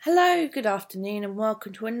Hello, good afternoon, and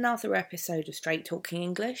welcome to another episode of Straight Talking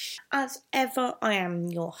English. As ever, I am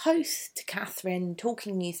your host, Catherine,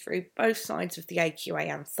 talking you through both sides of the AQA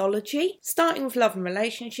anthology, starting with love and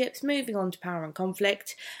relationships, moving on to power and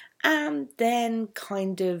conflict, and then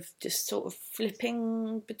kind of just sort of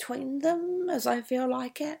flipping between them as I feel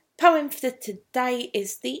like it. Poem for today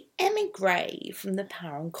is the Emigree from the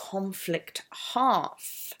Power and Conflict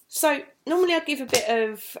half. So normally I give a bit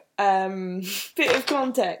of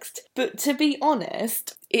context, but to be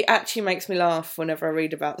honest, it actually makes me laugh whenever I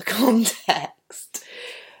read about the context.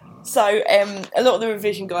 So a lot of the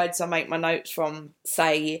revision guides I make my notes from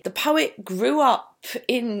say the poet grew up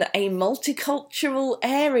in a multicultural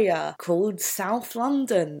area called South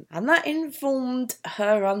London, and that informed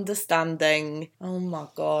her understanding. Oh my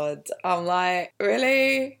god, I'm like,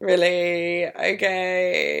 really?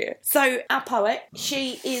 Okay. So our poet,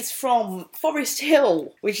 she is from Forest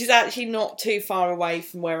Hill, which is actually not too far away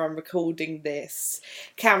from where I'm recording this,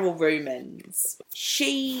 Carol Rumens.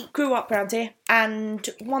 She grew up around here, and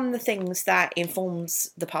one of the things that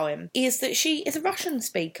informs the poem is that she is a Russian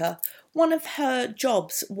speaker. One of her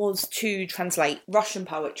jobs was to translate Russian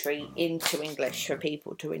poetry into English for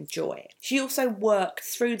people to enjoy. She also worked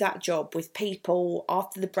through that job with people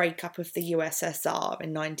after the breakup of the USSR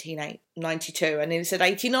in 1992. I nearly said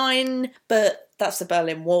 89, but that's the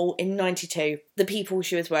Berlin Wall. In 92, the people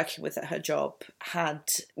she was working with at her job had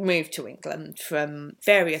moved to England from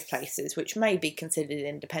various places, which may be considered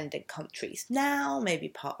independent countries now, maybe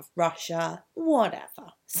part of Russia,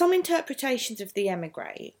 whatever. Some interpretations of the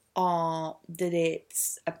Emigree are that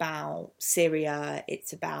it's about Syria,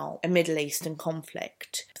 it's about a Middle Eastern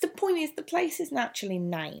conflict. But the point is, the place isn't actually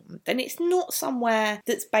named, and it's not somewhere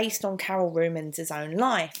that's based on Carol Rumens' own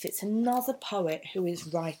life. It's another poet who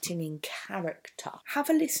is writing in character. Have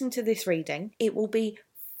a listen to this reading. It will be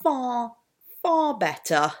far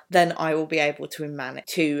better than I will be able to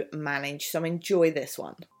manage, so enjoy this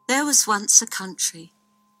one. There was once a country.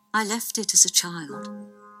 I left it as a child,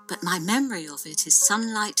 but my memory of it is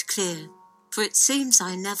sunlight clear, for it seems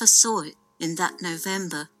I never saw it in that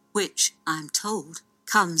November, which, I am told,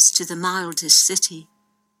 comes to the mildest city.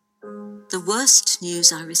 The worst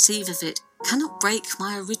news I receive of it cannot break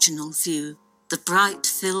my original view, the bright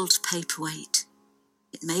filled paperweight.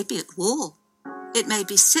 It may be at war, it may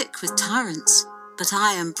be sick with tyrants, but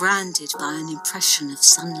I am branded by an impression of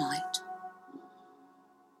sunlight.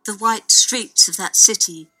 The white streets of that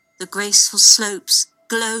city, the graceful slopes,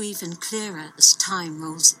 glow even clearer as time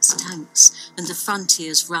rolls its tanks and the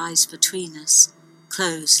frontiers rise between us,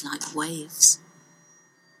 close like waves.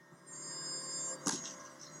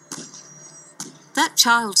 That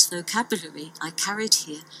child's vocabulary I carried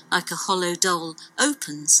here like a hollow doll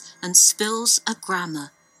opens and spills a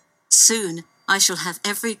grammar. Soon I shall have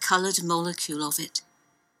every coloured molecule of it.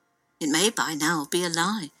 It may by now be a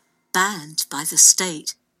lie, banned by the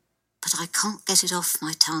state, but I can't get it off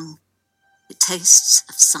my tongue. It tastes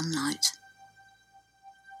of sunlight.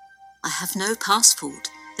 I have no passport,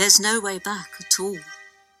 there's no way back at all,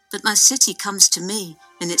 but my city comes to me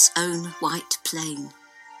in its own white plane.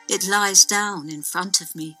 It lies down in front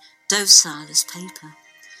of me, docile as paper.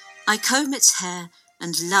 I comb its hair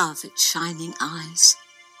and love its shining eyes.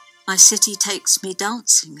 My city takes me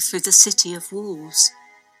dancing through the city of walls.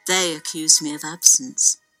 They accuse me of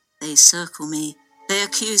absence. They circle me. They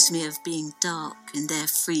accuse me of being dark in their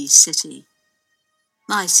free city.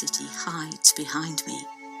 My city hides behind me.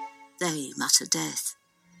 They mutter death.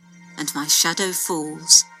 And my shadow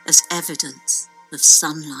falls as evidence of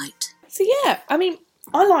sunlight. So yeah,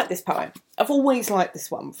 I like this poem. I've always liked this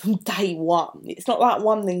one from day one. It's not like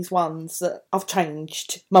one of these ones that I've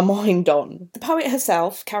changed my mind on. The poet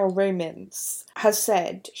herself, Carol Rumens, has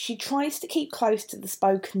said she tries to keep close to the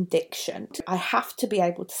spoken diction. I have to be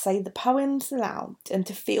able to say the poems aloud and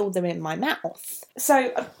to feel them in my mouth.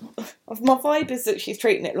 So my vibe is that she's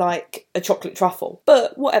treating it like a chocolate truffle.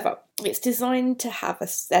 But whatever. It's designed to have a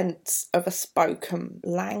sense of a spoken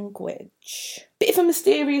language. Bit of a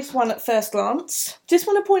mysterious one at first glance. Just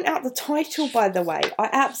want to point out the title, by the way. I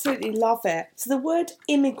absolutely love it. So the word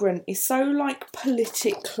immigrant is so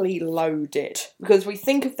politically loaded, because we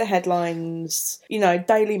think of the headlines,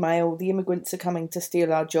 Daily Mail, the immigrants are coming to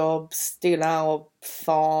steal our jobs, steal our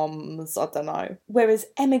farms, I don't know. Whereas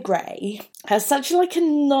Emigree has such a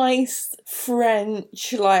nice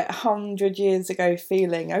French 100 years ago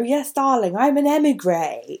feeling. Oh yes, yes, darling, I'm an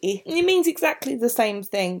Emigree. It means exactly the same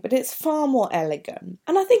thing, but it's far more elegant.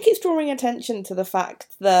 And I think it's drawing attention to the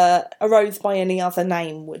fact that a rose by any other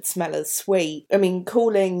name would smell as sweet. I mean,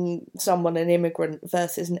 calling someone an immigrant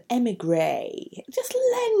versus an Emigree just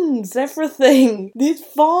lends everything this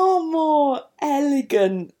far more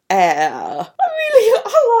elegant air.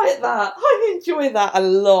 I like that. I enjoy that a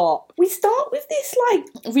lot. We start with this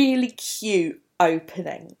really cute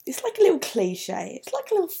opening. It's like a little cliche. It's like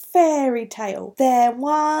a little fairy tale. There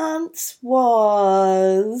once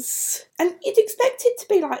was... And you'd expect it to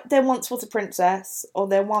be like, there once was a princess, or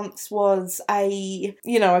there once was a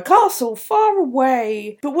castle far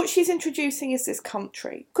away. But what she's introducing is this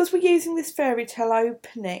country. Because we're using this fairy tale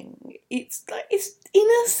opening. It's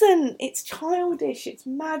innocent, it's childish, it's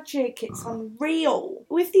magic, it's unreal.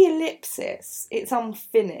 With the ellipsis, it's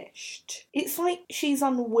unfinished. It's like she's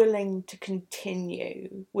unwilling to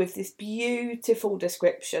continue with this beautiful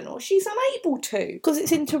description, or she's unable to, because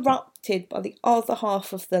it's interrupted by the other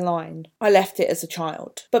half of the line. I left it as a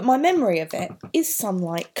child, but my memory of it is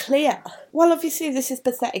sunlight clear. Well, obviously this is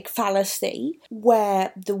pathetic fallacy,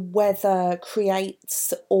 where the weather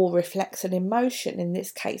creates or reflects an emotion, in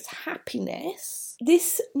this case happiness.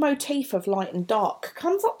 This motif of light and dark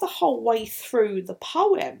comes up the whole way through the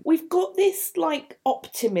poem. We've got this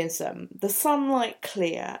optimism, the sunlight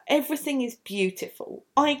clear, everything is beautiful.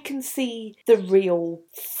 I can see the real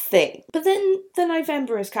thing. But then the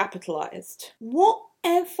November is capitalised.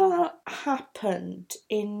 Whatever happened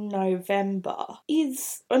in November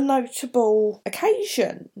is a notable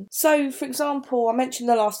occasion. So, for example, I mentioned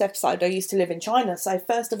in the last episode I used to live in China, so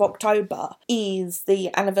 1st of October is the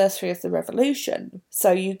anniversary of the revolution.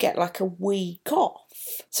 So you get a week off.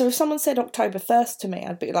 So if someone said October 1st to me,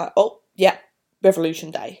 I'd be like, oh, yeah, Revolution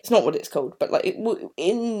Day. It's not what it's called, but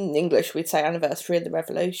in English we'd say anniversary of the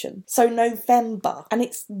revolution. So November, and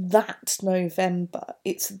it's that November.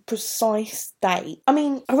 It's the precise date. I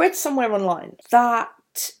mean, I read somewhere online that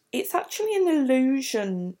it's actually an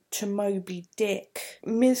allusion to Moby Dick.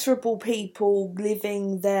 Miserable people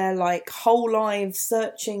living their whole lives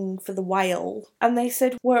searching for the whale. And they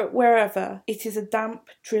said, wherever, it is a damp,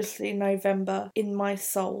 drizzly November in my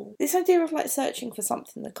soul. This idea of searching for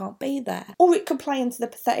something that can't be there. Or it could play into the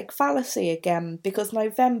pathetic fallacy again, because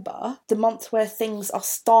November, the month where things are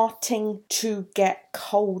starting to get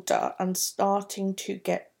colder and starting to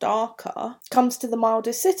get darker, comes to the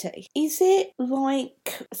mildest city. Is it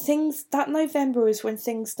that November is when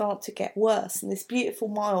things start to get worse and this beautiful,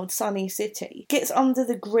 mild, sunny city gets under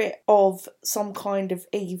the grip of some kind of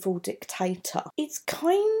evil dictator? It's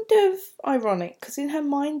kind of ironic, because in her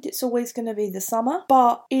mind it's always going to be the summer,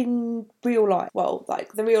 but in real life,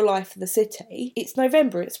 the real life of the city, it's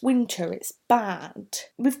November, it's winter, it's bad.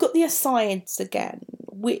 We've got the asides again,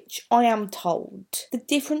 which I am told, the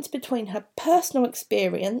difference between her personal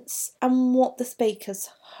experience and what the speaker's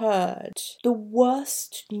heard. The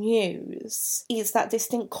worst news is that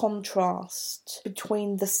distinct contrast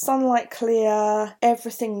between the sunlight clear,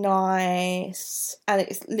 everything nice, and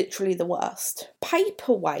it's literally the worst.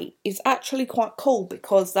 Paperweight is actually quite cool,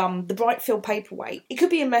 because the bright field paperweight, it could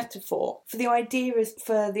be a metaphor for the idea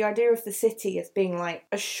of the city as being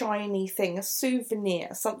a shiny thing, a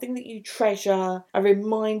souvenir, something that you treasure, a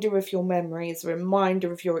reminder of your memories, a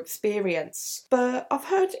reminder of your experience. But I've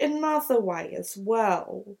heard another way as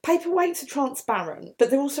well. Paperweights are transparent, but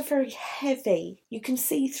they're also very heavy. You can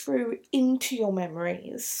see through into your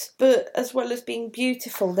memories. But as well as being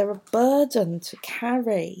beautiful, they're a burden to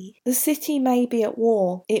carry. The city may be at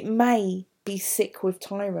war. It may be sick with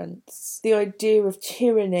tyrants. The idea of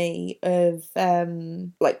tyranny, of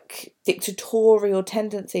dictatorial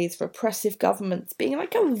tendencies, repressive governments being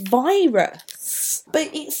like a virus. But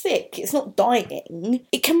it's sick, it's not dying.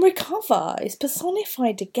 It can recover, it's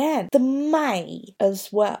personified again. The may as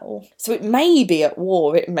well. So it may be at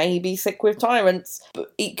war, it may be sick with tyrants,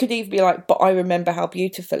 but it could even be like, but I remember how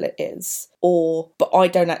beautiful it is. Or, but I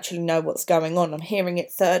don't actually know what's going on, I'm hearing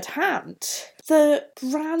it third hand. The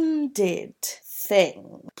branded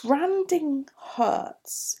thing. Branding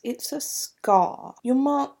hurts. It's a scar. You're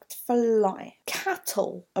marked for life.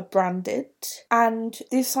 Cattle are branded, and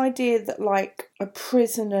this idea that a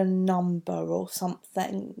prisoner number or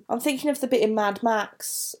something. I'm thinking of the bit in Mad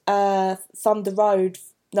Max, Thunder Road.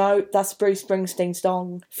 No, that's Bruce Springsteen's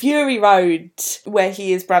song. Fury Road, where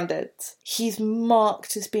he is branded. He's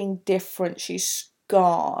marked as being different. She's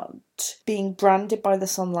scarred. Being branded by the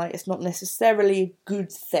sunlight is not necessarily a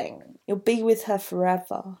good thing. You'll be with her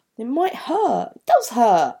forever. It might hurt. It does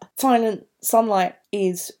hurt. Silent sunlight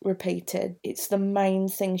is repeated. It's the main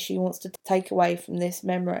thing she wants to take away from this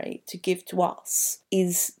memory to give to us,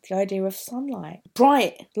 is the idea of sunlight.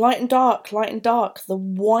 Bright, light and dark, light and dark. The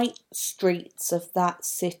white streets of that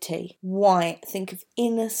city. White. Think of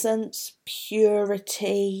innocence,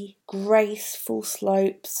 purity, graceful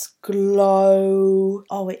slopes, glow.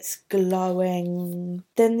 Oh, it's glowing.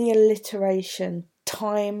 Then the alliteration.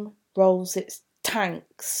 Time rolls its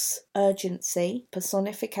tanks. Urgency,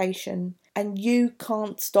 personification, and you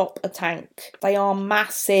can't stop a tank. They are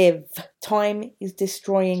massive. Time is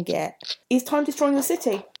destroying it. Is time destroying the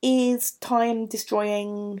city? Is time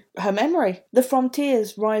destroying her memory? The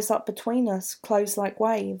frontiers rise up between us, close like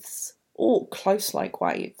waves. Or close like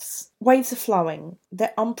waves. Waves are flowing.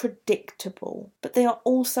 They're unpredictable, but they are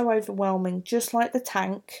also overwhelming. Just like the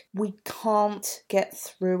tank, we can't get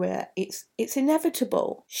through it. It's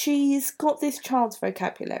inevitable. She's got this child's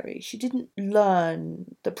vocabulary. She didn't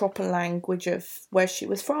learn the proper language of where she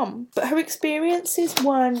was from, but her experiences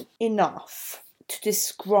weren't enough to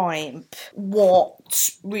describe what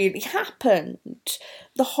really happened.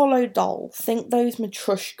 The hollow doll, think those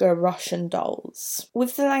Matryoshka Russian dolls.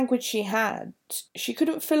 With the language she had, she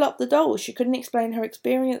couldn't fill up the dolls, she couldn't explain her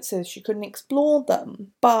experiences, she couldn't explore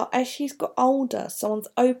them. But as she's got older, someone's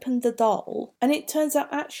opened the doll, and it turns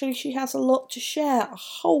out actually she has a lot to share. A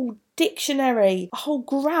whole dictionary, a whole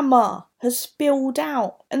grammar has spilled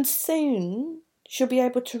out, and soon she'll be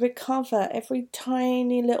able to recover every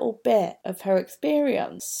tiny little bit of her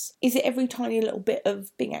experience. Is it every tiny little bit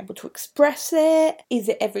of being able to express it? Is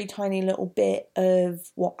it every tiny little bit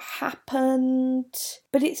of what happened?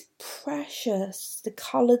 But it's precious. The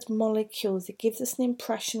coloured molecules, it gives us an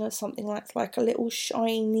impression of something that's like a little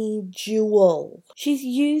shiny jewel. She's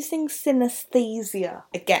using synesthesia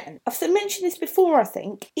again. I've mentioned this before, I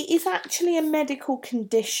think. It is actually a medical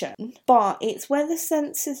condition, but it's where the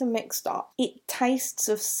senses are mixed up. It tastes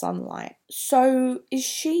of sunlight. So is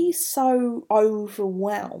she so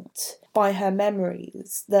overwhelmed by her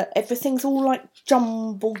memories that everything's all like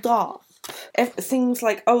jumbled up? Everything's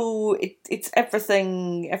like, it's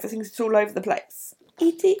everything's all over the place.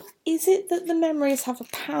 Is it that the memories have a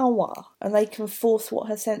power and they can force what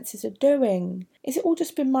her senses are doing? Is it all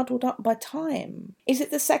just been muddled up by time? Is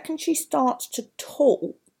it the second she starts to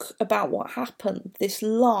talk about what happened, this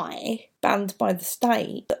lie banned by the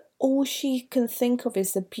state, that all she can think of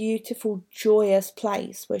is the beautiful, joyous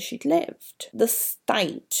place where she'd lived? The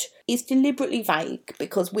state is deliberately vague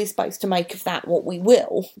because we're supposed to make of that what we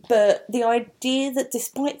will. But the idea that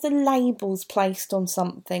despite the labels placed on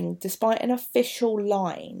something, despite an official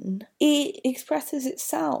line, it expresses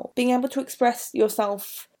itself. Being able to express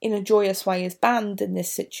yourself in a joyous way is banned in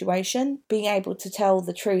this situation. Being able to tell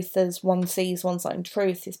the truth as one sees one's own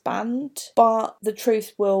truth is banned. But the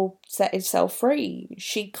truth will set itself free.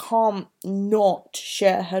 She can't not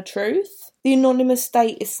share her truth. The anonymous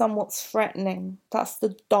state is somewhat threatening. That's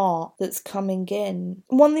the dart that's coming in.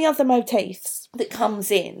 One of the other motifs that comes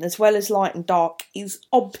in, as well as light and dark, is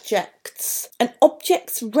objects. And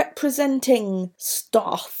objects representing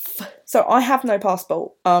stuff. So I have no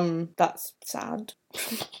passport. That's sad.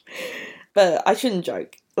 But I shouldn't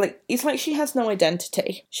joke. It's like she has no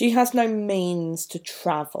identity. She has no means to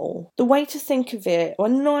travel. The way to think of it, or a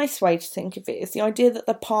nice way to think of it, is the idea that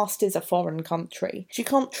the past is a foreign country. She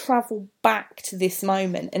can't travel back to this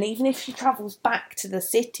moment, and even if she travels back to the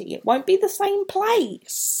city, it won't be the same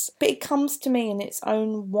place. But it comes to me in its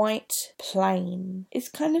own white plane. It's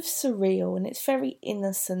kind of surreal, and it's very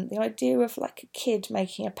innocent. The idea of like a kid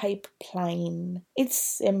making a paper plane. It's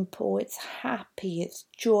simple, it's happy, it's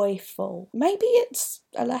joyful. Maybe it's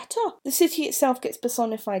a letter. The city itself gets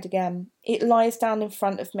personified again. It lies down in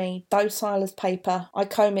front of me, docile as paper. I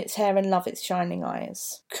comb its hair and love its shining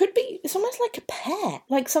eyes. Could be, it's almost like a pet,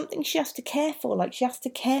 like something she has to care for, like she has to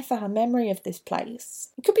care for her memory of this place.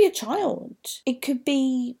 It could be a child. It could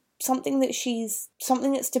be something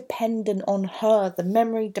that's dependent on her. The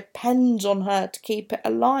memory depends on her to keep it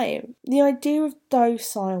alive. The idea of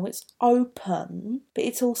docile, it's open, but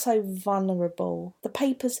it's also vulnerable. The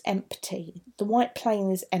paper's empty. The white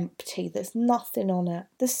plane is empty. There's nothing on it.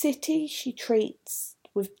 The city she treats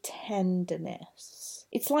with tenderness.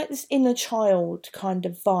 It's like this inner child kind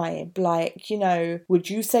of vibe, like, would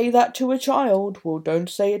you say that to a child? Well, don't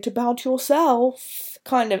say it about yourself.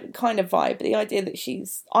 Kind of vibe. The idea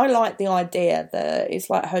that I like the idea that it's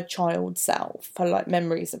like her child self. Her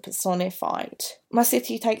memories are personified. My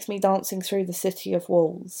city takes me dancing through the city of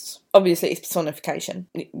walls. Obviously, it's personification.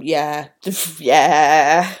 Yeah.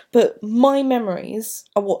 Yeah. But my memories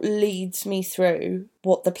are what leads me through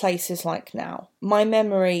what the place is like now. My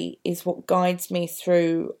memory is what guides me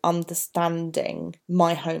through understanding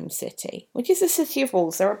my home city, which is a city of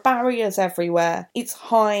walls. There are barriers everywhere. It's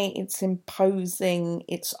high, it's imposing,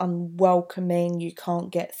 it's unwelcoming, you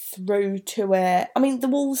can't get through to it. I mean, the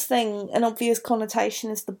walls thing, an obvious connotation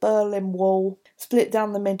is the Berlin Wall, split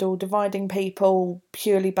down the middle, dividing people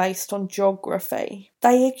purely based on geography.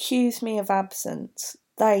 They accuse me of absence.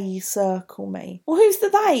 They circle me. Well, who's the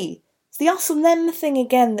they? It's the us and them thing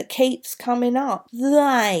again that keeps coming up.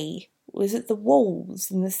 They. Was it the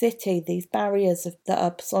walls in the city, these barriers that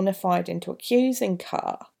are personified into accusing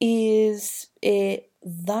her? Is it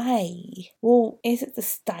they? Well, is it the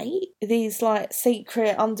state? These like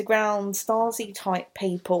secret underground Stasi type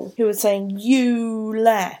people who are saying, you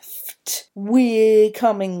left, we're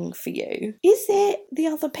coming for you. Is it the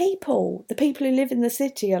other people? The people who live in the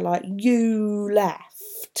city are like, you left.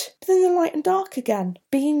 But then they're light and dark again,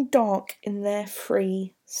 being dark in their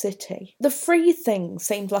free city. The free thing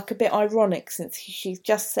seems like a bit ironic since she's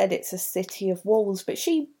just said it's a city of walls, but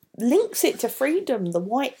she links it to freedom, the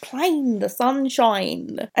white plain, the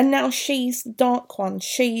sunshine. And now she's the dark one,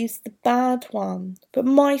 she's the bad one. But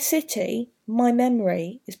my city, my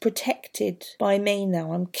memory, is protected by me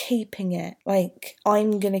now. I'm keeping it. Like,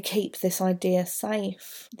 I'm going to keep this idea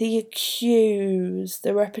safe. The accuse,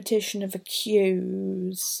 the repetition of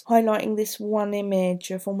accuse, highlighting this one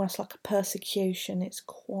image of almost like a persecution. It's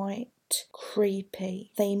quite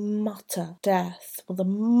creepy. They mutter death. Well, the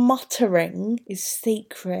muttering is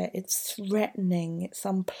secret, it's threatening, it's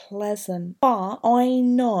unpleasant. But I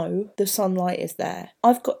know the sunlight is there.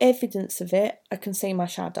 I've got evidence of it. I can see my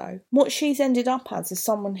shadow. What she's ended up as is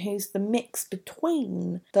someone who's the mix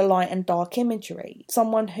between the light and dark imagery.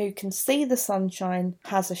 Someone who can see the sunshine,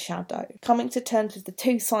 has a shadow. Coming to terms with the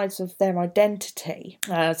two sides of their identity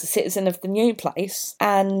as a citizen of the new place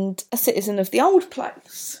and a citizen of the old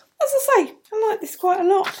place. As I say, I like this quite a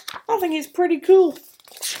lot. I think it's pretty cool.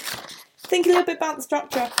 Think a little bit about the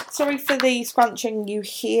structure. Sorry for the scrunching you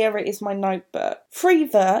hear, it is my notebook. Free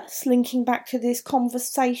verse, linking back to this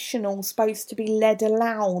conversational, supposed to be read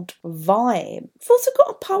aloud vibe. I've also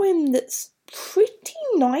got a poem that's pretty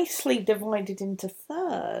nicely divided into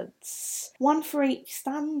thirds. One for each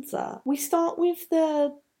stanza. We start with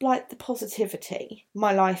the positivity.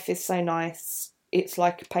 My life is so nice. It's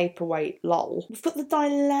like a paperweight, lol. We've got the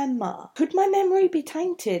dilemma. Could my memory be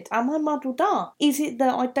tainted? Am I muddled up? Is it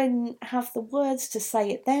that I don't have the words to say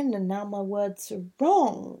it then and now my words are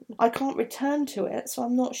wrong? I can't return to it, so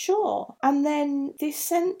I'm not sure. And then this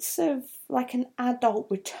sense of like an adult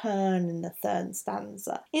return in the third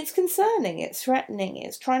stanza. It's concerning, it's threatening,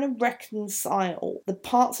 it's trying to reconcile the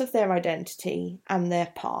parts of their identity and their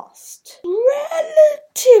past.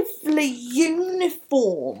 Relatively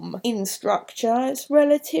uniform in structure, it's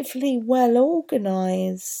relatively well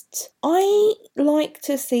organised. I like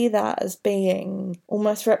to see that as being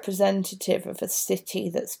almost representative of a city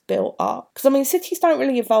that's built up. Because I mean, cities don't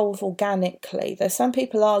really evolve organically, though some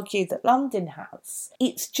people argue that London has.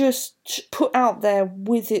 It's just put out there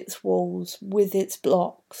with its walls, with its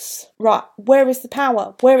blocks. Right, where is the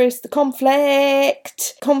power? Where is the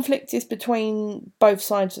conflict? Conflict is between both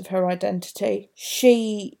sides of her identity.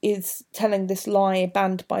 She is telling this lie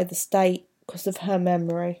banned by the state because of her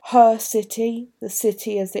memory. Her city, the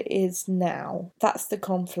city as it is now, that's the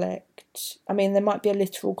conflict. I mean, there might be a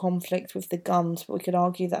literal conflict with the guns, but we could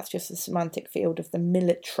argue that's just a semantic field of the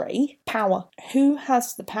military. Power. Who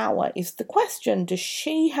has the power is the question. Does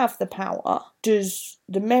she have the power? Does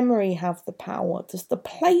the memory have the power? Does the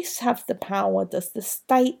place have the power? Does the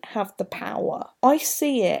state have the power? I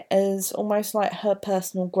see it as almost like her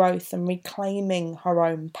personal growth and reclaiming her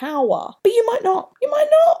own power. But you might not. You might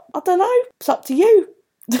not. I don't know. It's up to you.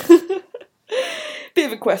 Bit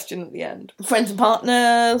of a question at the end. Friends and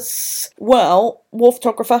partners. Well, war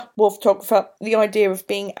photographer. The idea of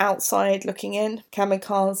being outside looking in.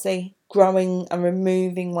 Kamikaze. Growing and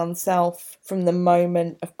removing oneself from the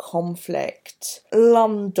moment of conflict.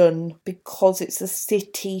 London, because it's a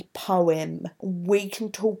city poem. We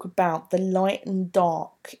can talk about the light and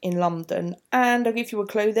dark in London. And I'll give you a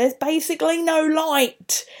clue, there's basically no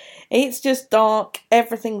light. It's just dark,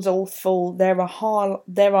 everything's awful, there are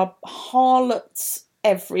harlots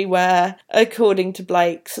everywhere, according to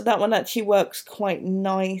Blake, so that one actually works quite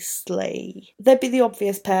nicely. There'd be the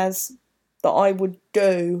obvious pairs that I would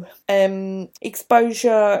do.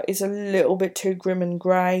 Exposure is a little bit too grim and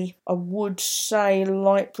grey. I would say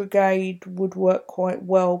Light Brigade would work quite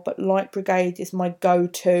well, but Light Brigade is my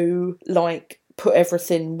go-to, put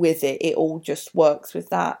everything with it. It all just works with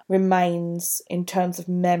that. Remains, in terms of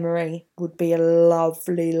memory, would be a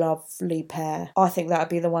lovely, lovely pair. I think that would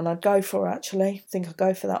be the one I'd go for, actually. I think I'd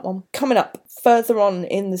go for that one. Coming up further on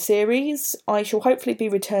in the series, I shall hopefully be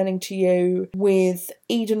returning to you with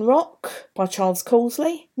Eden Rock by Charles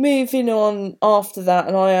Coulsley. Moving on after that,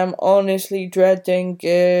 and I am honestly dreading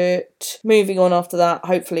it. Moving on after that,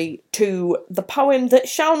 hopefully, to the poem that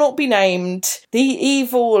shall not be named. The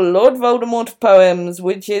evil Lord Voldemort of poems,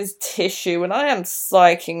 which is Tissue, and I am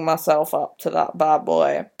psyching myself up to that bad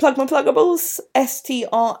boy. Plug my pluggables,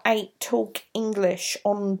 STR8 Talk English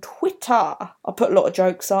on Twitter. I put a lot of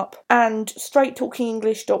jokes up. And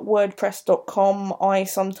straighttalkingenglish.wordpress.com. I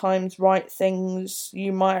sometimes write things,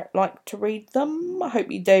 you might like to read them. I hope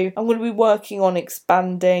you do. I'm going to be working on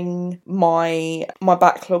expanding my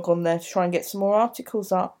backlog on there to try and get some more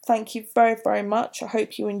articles up. Thank you very, very much. I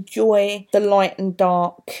hope you enjoy the light and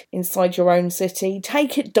dark inside your own city.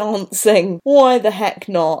 Take it dancing. Why the heck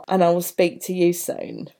not? And I will speak to you soon.